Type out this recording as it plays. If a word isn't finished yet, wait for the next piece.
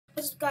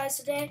What's up, guys?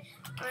 Today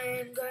I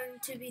am going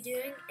to be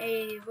doing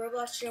a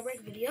Roblox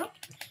jailbreak video.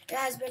 It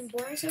has been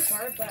boring so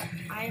far, but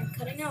I am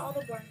cutting out all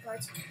the boring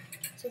parts.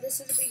 So this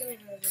is the beginning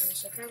of the video.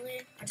 So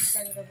currently I just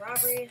started a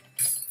robbery.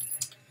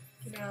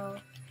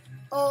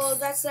 Oh,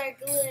 that's that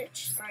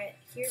glitch. Alright,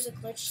 here's a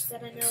glitch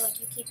that I know,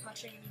 like you keep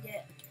punching and you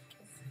get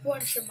a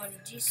bunch of money.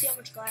 Do you see how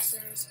much glass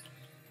there is?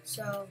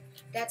 So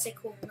that's a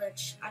cool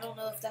glitch. I don't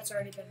know if that's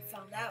already been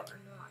found out or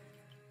not.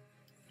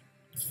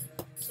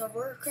 So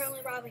we're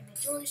currently robbing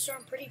the jewelry store.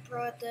 I'm pretty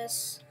pro at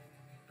this.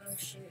 Oh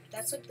shoot,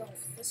 this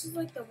is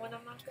like the one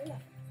I'm not good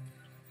at.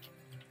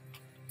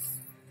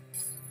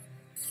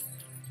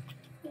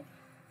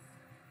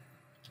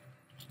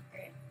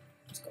 Alright,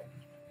 let's go.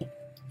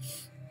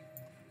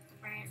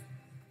 Alright,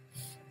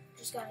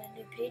 just got a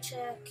new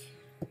paycheck.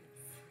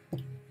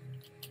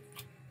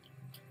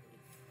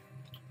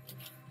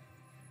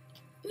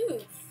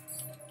 Oof.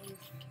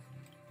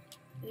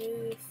 Oof.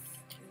 Oof.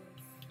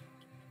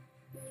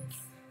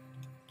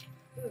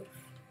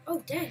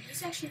 Oh dang,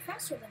 he's actually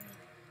faster than me.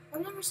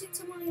 I've never seen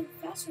someone even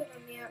faster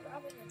than me at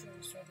robbing a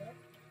jewelry store, but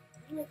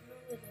I'm like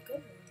normally the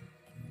good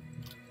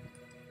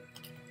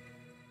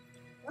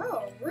one.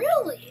 Oh,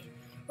 really?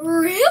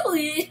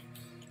 Really?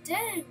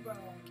 Dang, bro.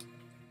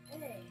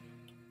 Hey,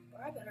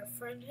 well, I better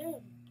friend him.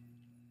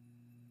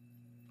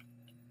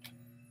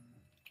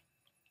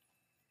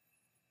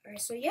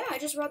 Alright, so yeah, I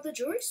just robbed the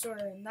jewelry store,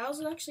 and that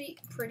was actually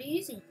pretty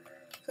easy.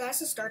 So that's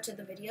the start to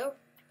the video.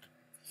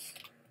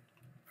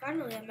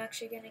 Finally, I'm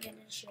actually getting an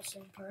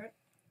interesting part.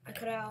 I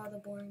cut out all the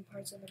boring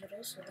parts in the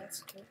middle, so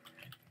that's cool.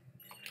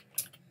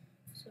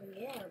 So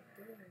yeah,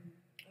 boom.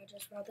 I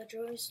just robbed the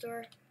jewelry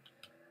store,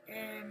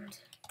 and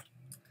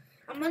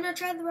I'm gonna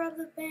try to rob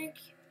the bank,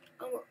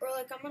 or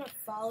like I'm gonna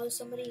follow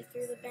somebody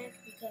through the bank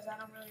because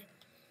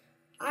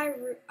I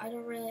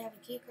don't really have a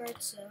key card,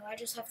 so I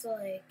just have to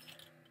like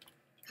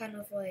kind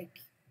of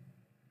like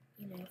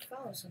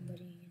follow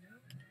somebody,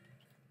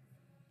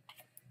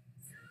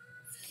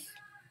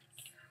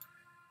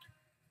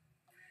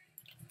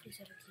 Please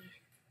have a key. I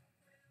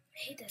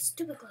hate that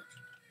stupid glitch.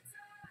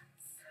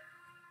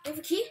 You have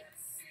a key?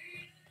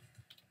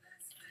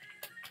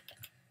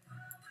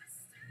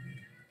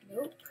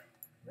 Nope.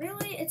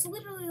 Really? It's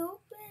literally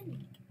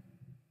open.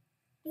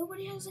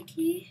 Nobody has a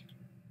key.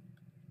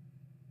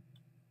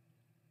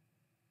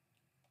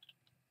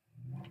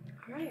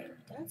 Alright,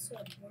 that's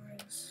a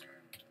boring,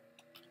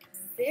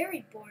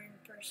 very boring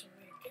person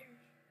right there.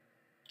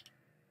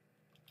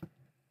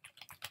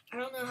 I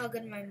don't know how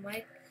good my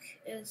mic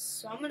is,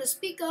 so I'm gonna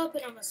speak up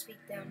and I'm gonna speak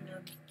down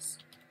now.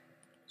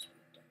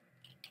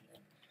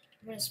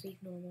 I'm gonna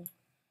speak normal.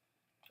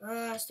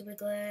 Ah, stupid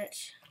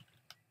glitch.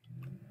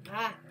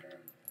 Ah.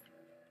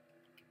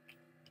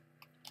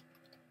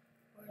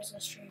 Where's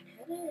this train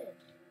headed?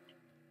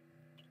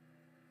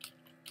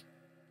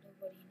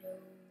 Nobody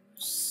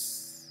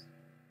knows.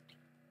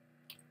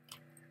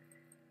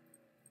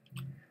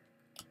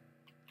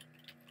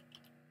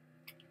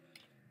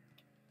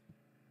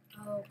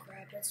 Oh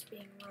crap, it's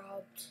being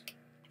robbed.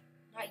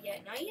 Not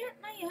yet, not yet,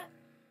 not yet.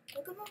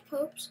 Look at my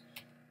popes.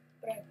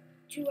 But I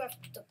do have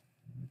to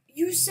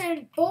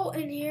Usain Bolt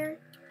in here.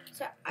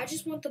 So I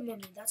just want the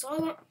mummy. That's all I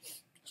want.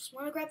 Just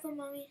want to grab the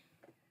mummy.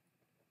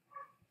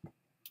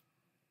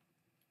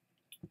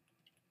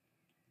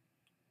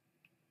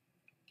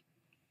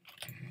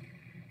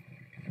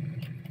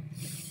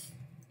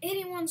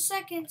 "81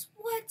 seconds.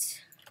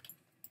 What?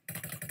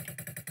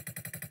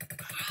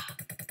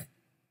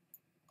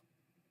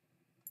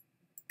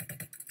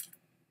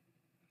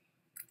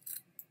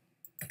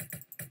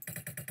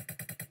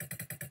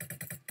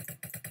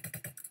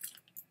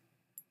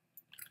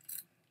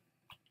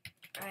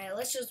 Alright,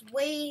 let's just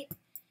wait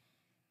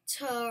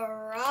to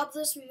rob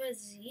this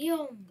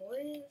museum,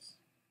 boys.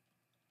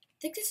 I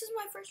think this is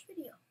my first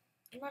video.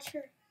 I'm not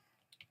sure.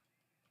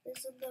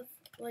 This is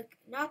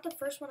not the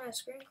first one I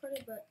screen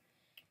recorded, but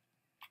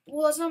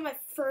well, it's not my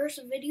first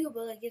video,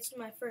 but like it's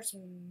my first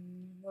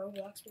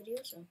Roblox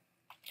video, so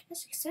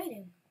that's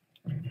exciting.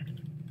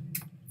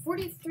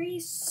 43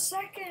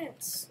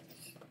 seconds.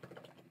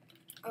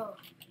 Oh,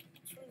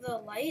 from the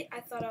light,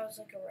 I thought I was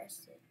like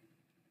arrested.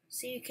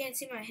 See, you can't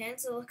see my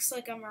hands. It looks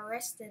like I'm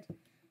arrested.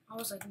 I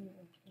was like,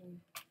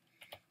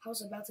 I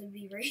was about to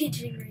be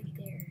raging right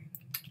there.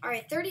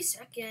 Alright, 30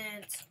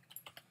 seconds.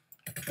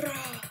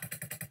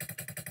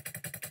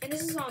 And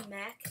this is on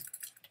Mac.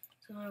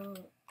 So,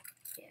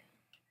 yeah.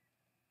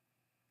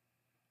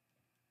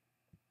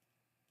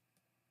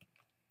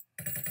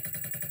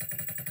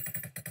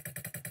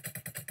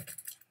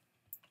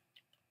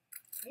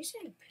 Why are you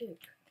saying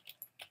poop?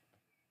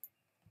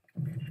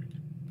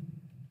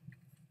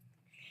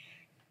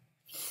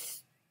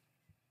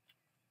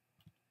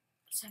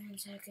 Seven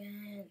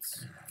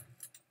seconds.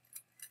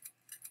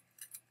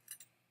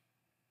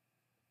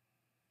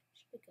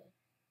 Should be good.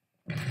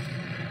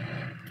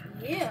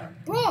 Yeah,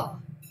 bro.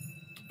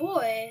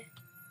 Boy.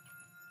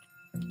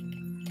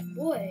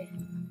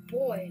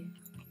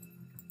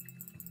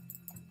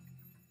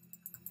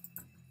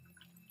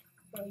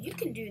 Bro, you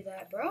can do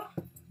that, bro.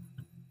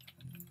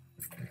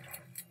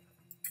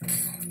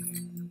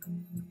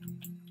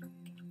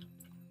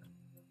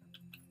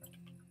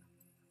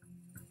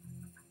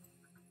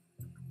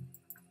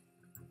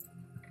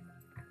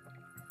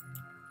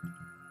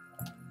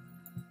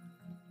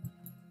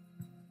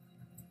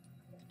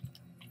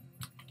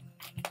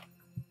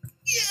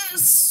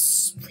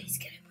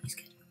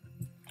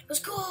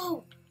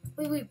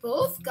 we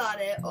both got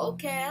it.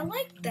 Okay, I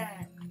like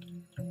that.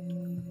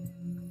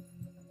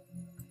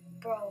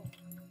 Bro.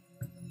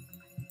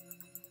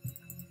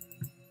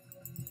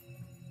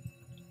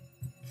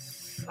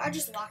 I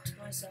just locked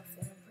myself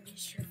in, I'm pretty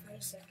sure, for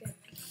a second.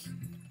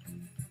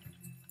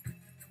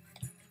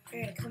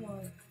 Alright, come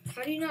on.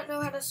 How do you not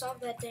know how to solve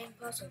that dang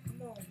puzzle?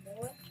 Come on,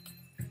 boy.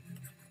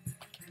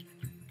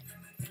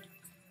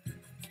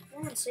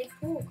 Come on, stay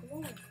cool. Come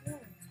on, come on.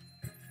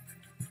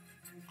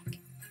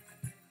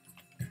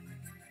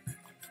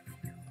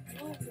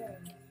 Come on, bro.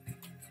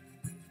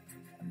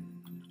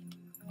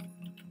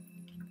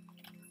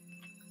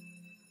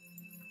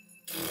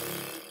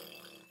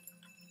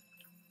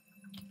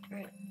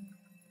 Alright.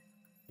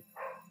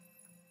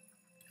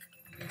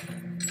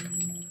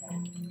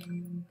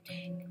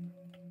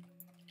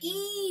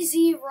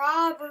 Easy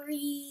robbery,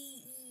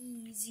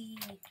 easy.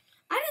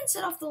 I didn't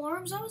set off the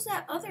alarms. I was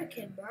that other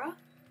kid, bro.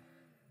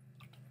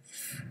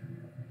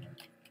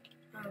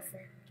 Oh,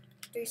 fair.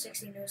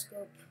 360 no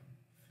scope.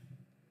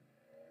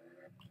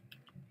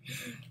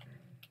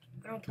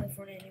 I don't play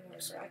Fortnite anymore,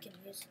 so I can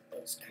use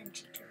those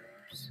crunchy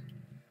terms.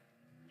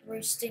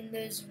 Roasting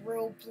those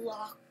roasting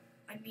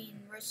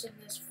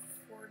those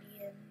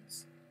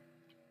Fortians,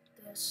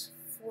 those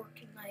fork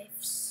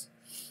knives,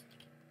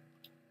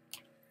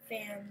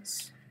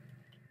 fans.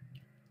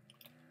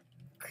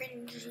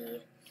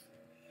 Cringy.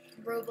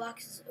 Roblox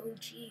is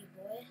OG,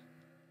 boy.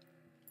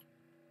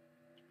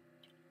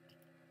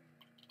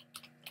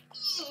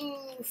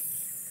 Oof.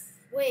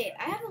 Wait,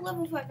 I have a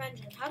level 5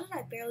 engine. How did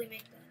I barely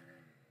make that?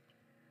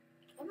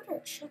 I better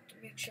check to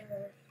make sure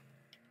I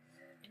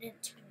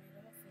didn't turn it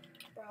off.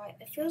 Bro,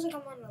 it feels like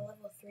I'm on a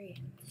level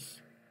 3.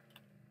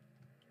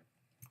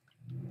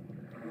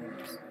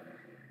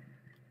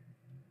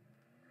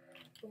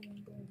 Boom,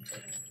 boom, boom.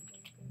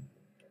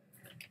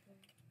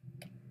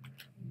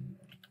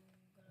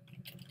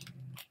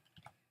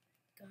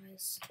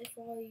 Guys, if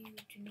all you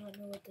do not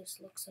know what this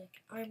looks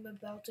like, I'm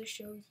about to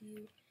show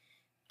you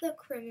the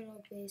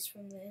criminal base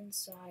from the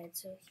inside.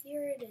 So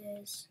here it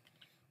is.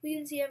 We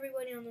can see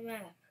everybody on the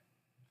map.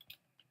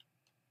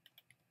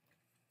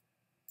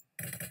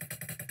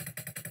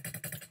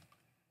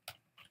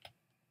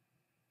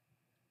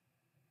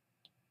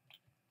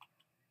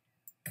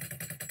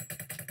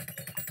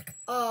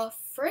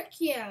 Frick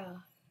yeah.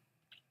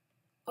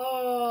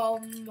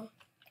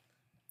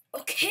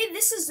 Okay,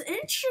 this is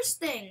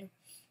interesting.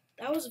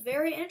 That was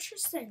very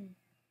interesting.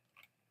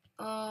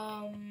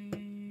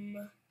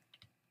 Can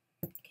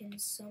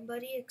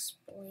somebody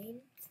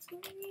explain to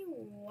me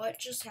what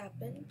just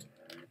happened?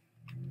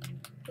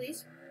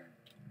 Please?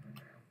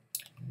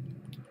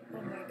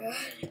 Oh my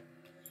god.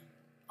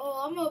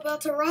 Oh, I'm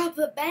about to rob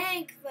the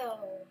bank,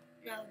 though.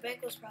 No, the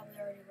bank was probably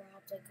already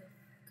robbed like a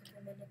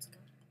couple minutes ago.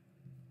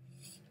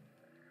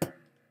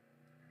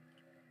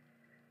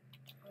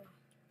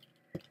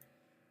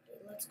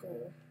 Let's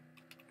go.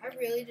 I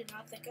really did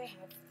not think I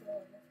have the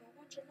level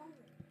 500 on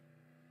it.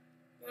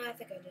 No, I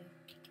think I do.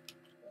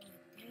 Like,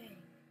 dang.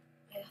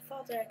 I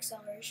thought the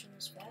acceleration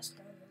was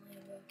faster on the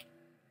Lambo.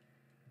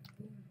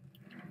 Boom.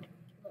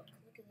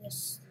 Look at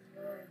this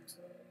slow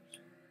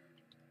acceleration.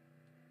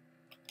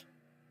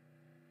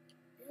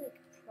 They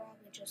could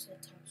probably just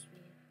hit top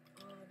speed.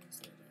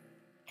 Honestly,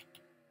 dude.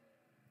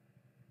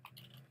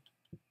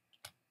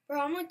 Bro,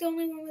 I'm like the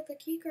only one with the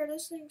key card.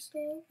 This thing's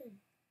still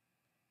open.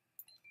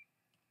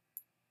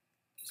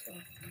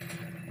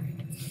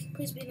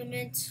 Please be the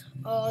mint.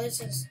 Oh,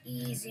 this is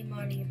easy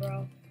money,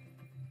 bro.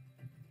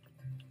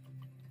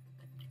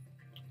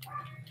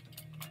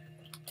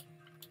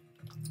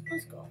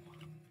 Let's go.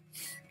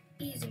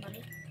 Easy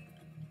money.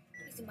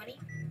 Easy money.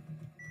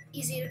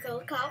 Easy to kill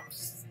the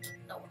cops.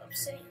 Know what I'm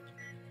saying.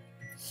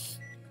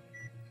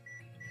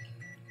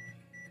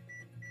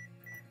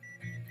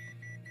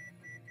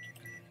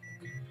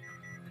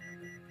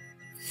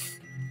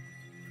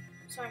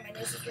 Sorry, my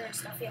nose is very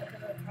stuffy. I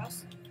put it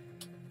across.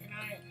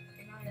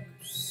 I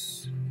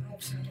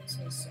have something to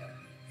say, so.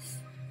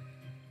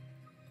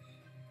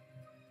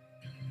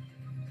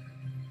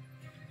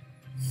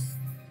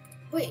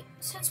 Wait,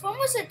 since when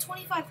was it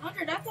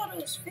 2,500? I thought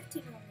it was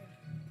 1,500.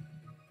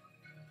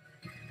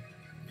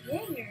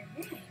 Yeah, you're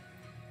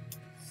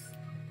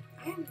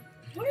right.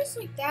 What is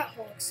like that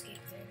whole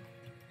escape thing?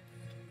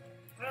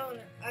 I don't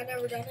know. I've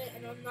never done it,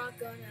 and I'm not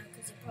gonna,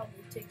 because it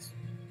probably takes.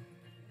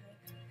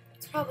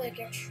 It's probably like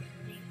extra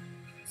money,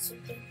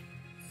 something.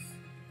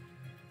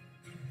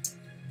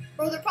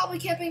 Bro, they're probably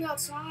camping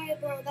outside,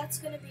 bro. That's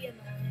gonna be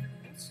annoying.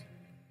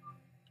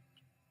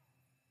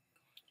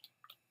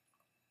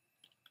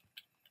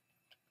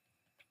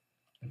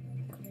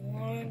 Come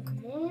on,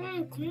 come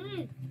on, come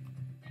on.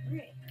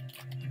 Alright.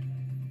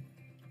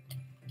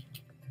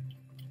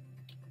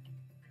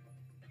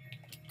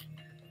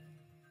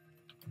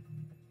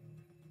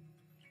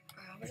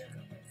 I'm just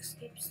gonna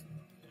escape slowly.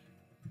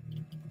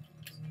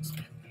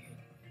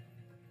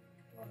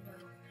 Oh no.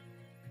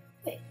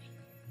 Wait.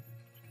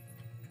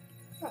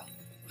 Bro.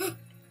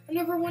 I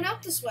never went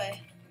out this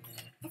way.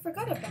 I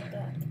forgot about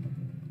that.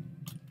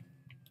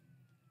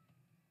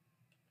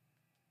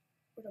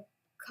 Where the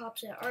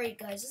cops in. Alright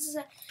guys, this is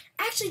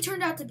actually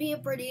turned out to be a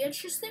pretty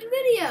interesting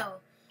video.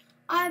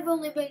 I've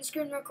only been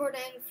screen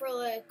recording for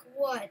like,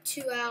 what,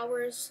 2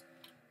 hours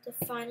to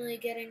finally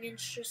get an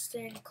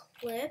interesting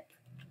clip.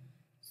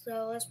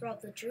 So let's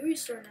rob the jewelry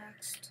store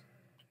next.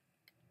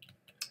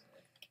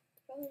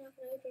 Probably not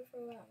going to open for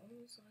a while.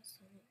 When was the last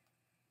time?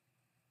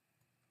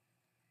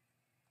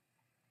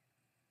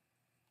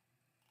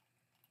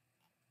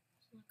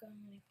 It's not going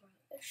any farther.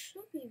 It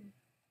should be.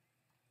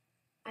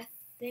 I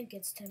think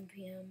it's 10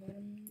 p.m. but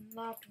I'm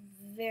not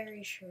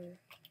very sure.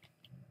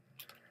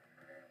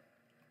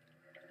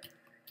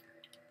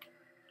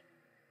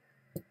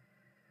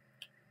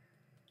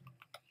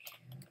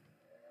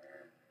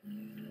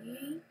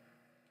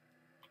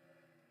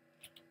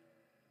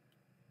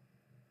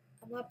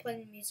 I'm not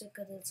playing music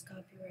because it's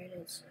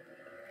copyrighted. So.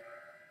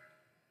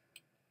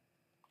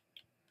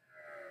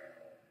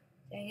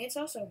 Dang, it's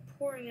also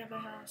pouring at my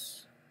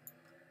house.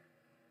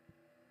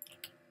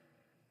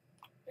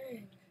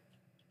 Dang.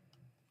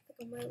 I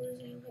think I might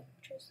lose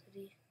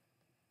electricity.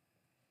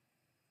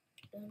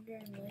 Thunder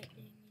and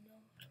lightning, you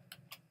know.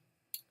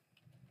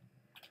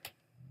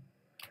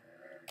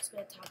 Let's go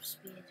at top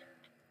speed.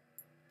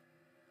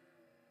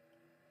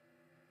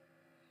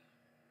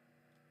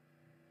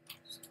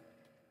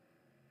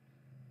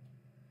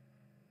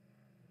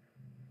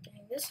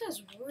 Dang, this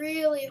has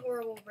really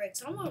horrible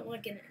brakes. I want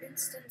like an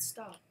instant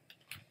stop.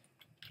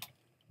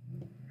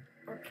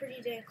 Or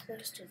pretty dang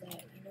close to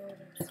that, you know what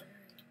I'm saying?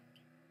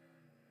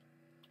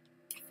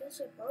 I feel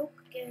so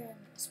broke again.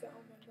 I spent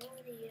all my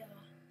money,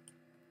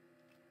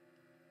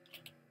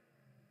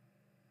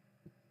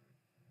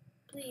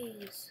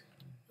 Please,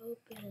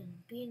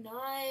 open. Be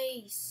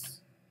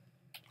nice.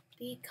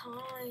 Be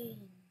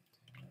kind.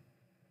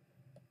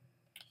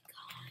 Be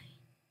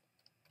kind.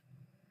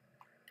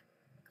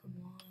 Come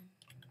on.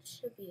 It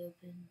should be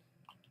open.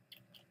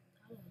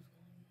 I thought it was going to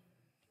be.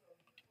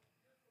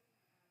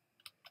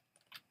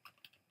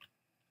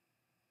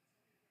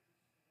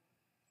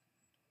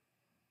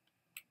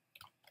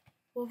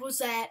 What was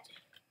that?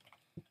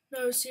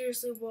 No,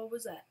 seriously, what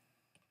was that?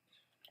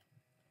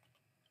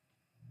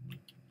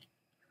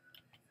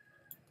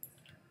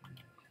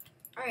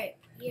 Alright,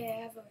 yeah,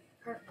 I have a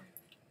partner.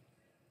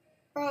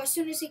 Bro, as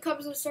soon as he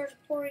comes and starts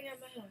pouring at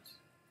my house.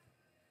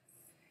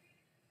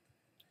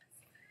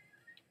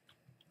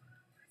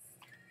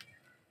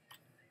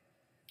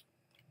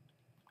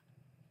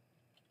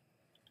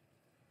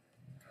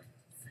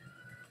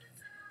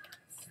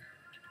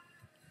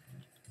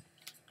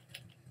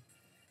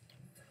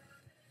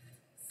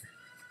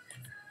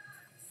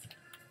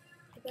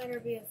 It better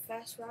be a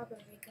fast robber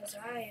because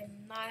I am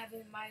not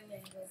having my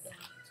lane with that.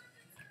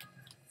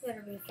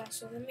 Better be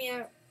faster than me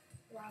out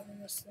robbing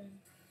this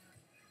thing.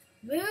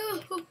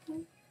 Move!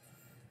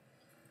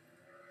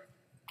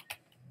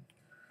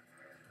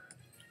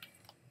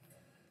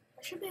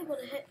 I should be able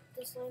to hit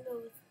this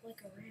Lambo with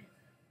like a ramp.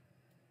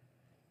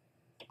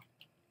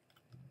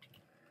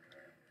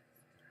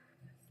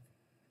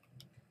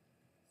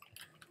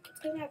 What's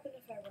gonna happen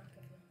if I rock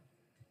it?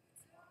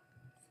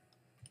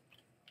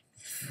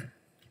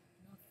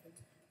 Nothing.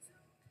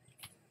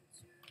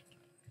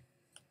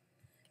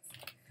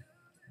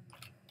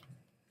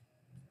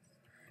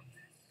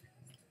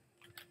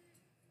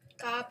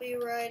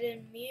 Copyrighted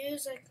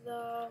music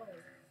though.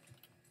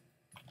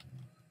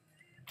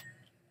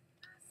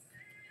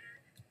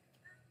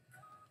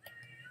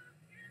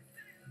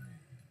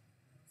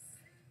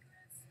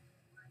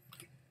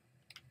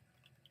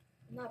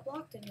 I'm not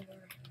blocked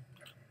anymore.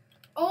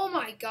 Oh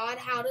my god,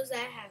 how does that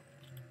happen?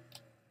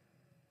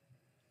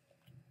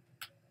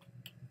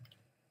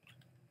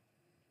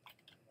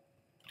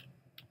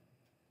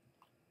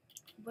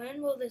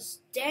 When will this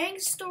dang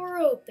store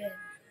open?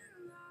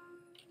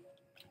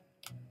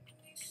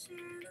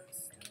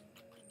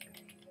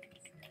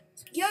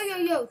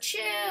 Yo,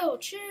 chill.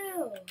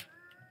 Chill.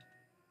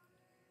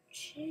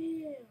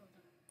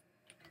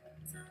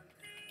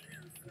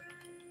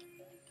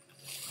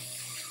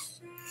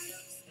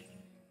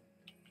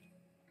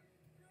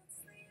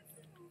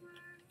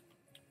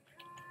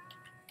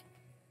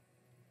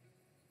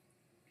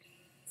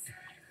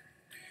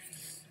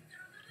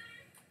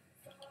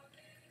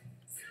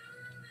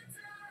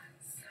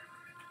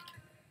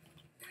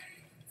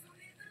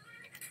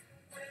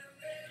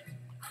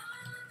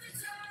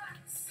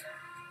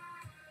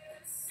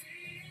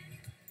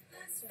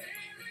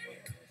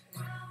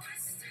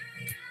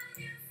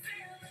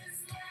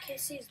 Can't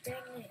see his dang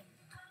name.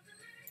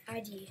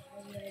 ID.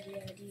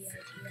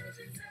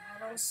 I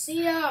don't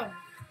see him.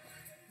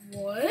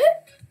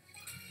 What?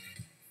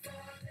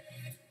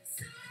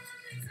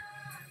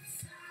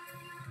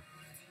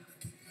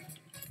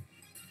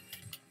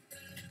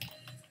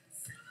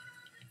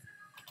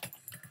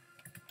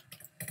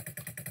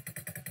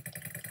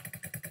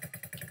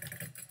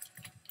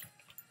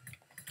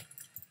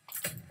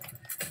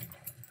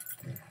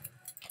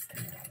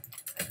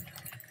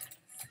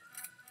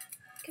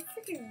 Get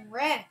freaking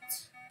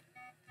wrecked.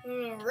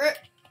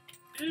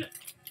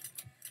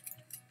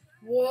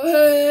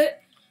 What?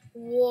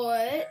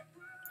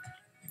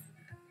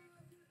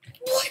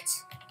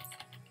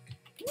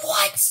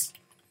 What?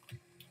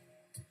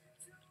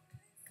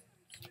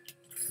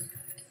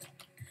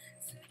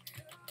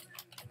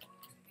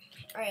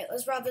 Alright,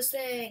 let's rob this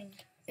thing.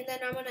 And then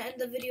I'm gonna end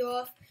the video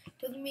off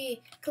with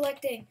me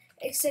collecting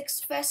a I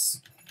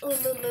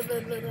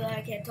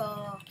can't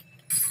talk.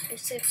 A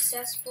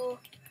successful.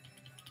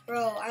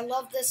 Bro, I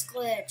love this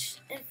glitch.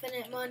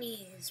 Infinite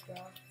monies, bro.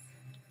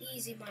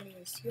 Easy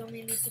monies. You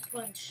only need to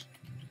punch.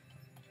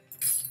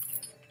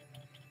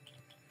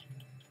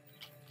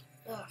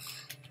 Ugh.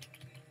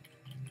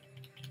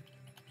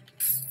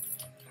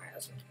 Alright,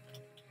 let's go.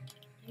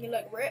 You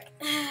like rat?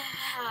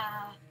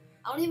 I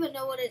don't even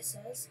know what it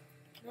says.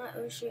 Not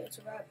oh shoot, it's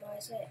a rat, but I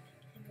say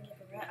like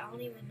a rat. I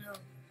don't even know.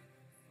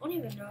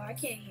 I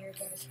can't hear,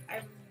 guys. I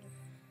really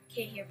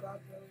can't hear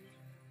properly.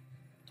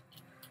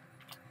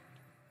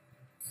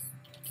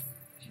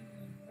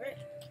 Right.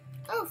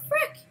 Oh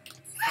frick!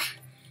 Ah,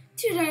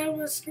 dude, I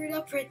almost screwed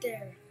up right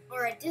there.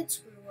 Or I did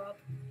screw up,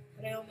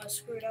 but I almost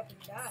screwed up and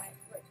died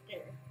right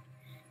there.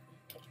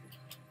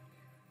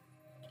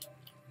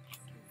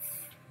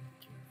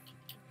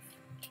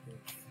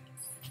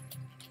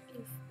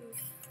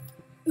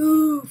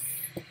 Oof.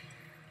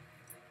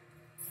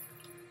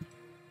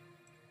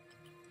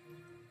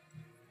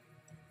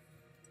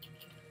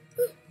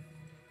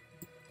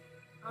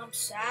 I'm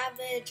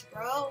savage,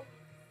 bro.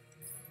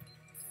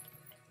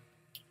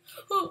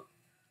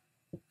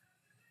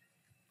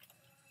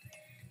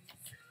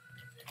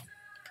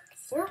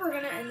 Or we're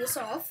gonna end this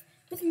off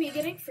with me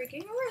getting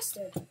freaking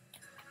arrested.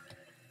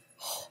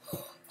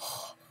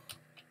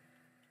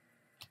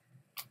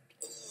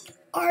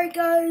 Alright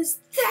guys,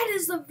 that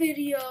is the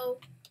video.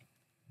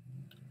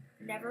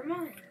 Never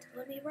mind.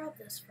 Let me rob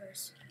this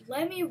first.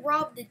 Let me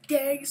rob the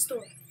dang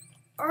store.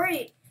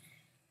 Alright.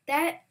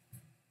 That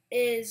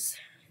is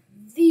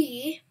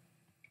the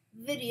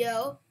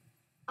video.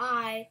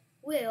 I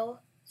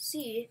will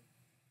see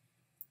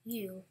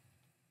you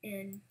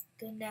in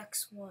the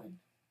next one.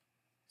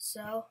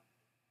 So,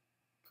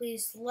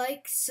 please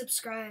like,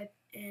 subscribe,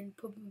 and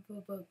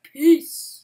peace.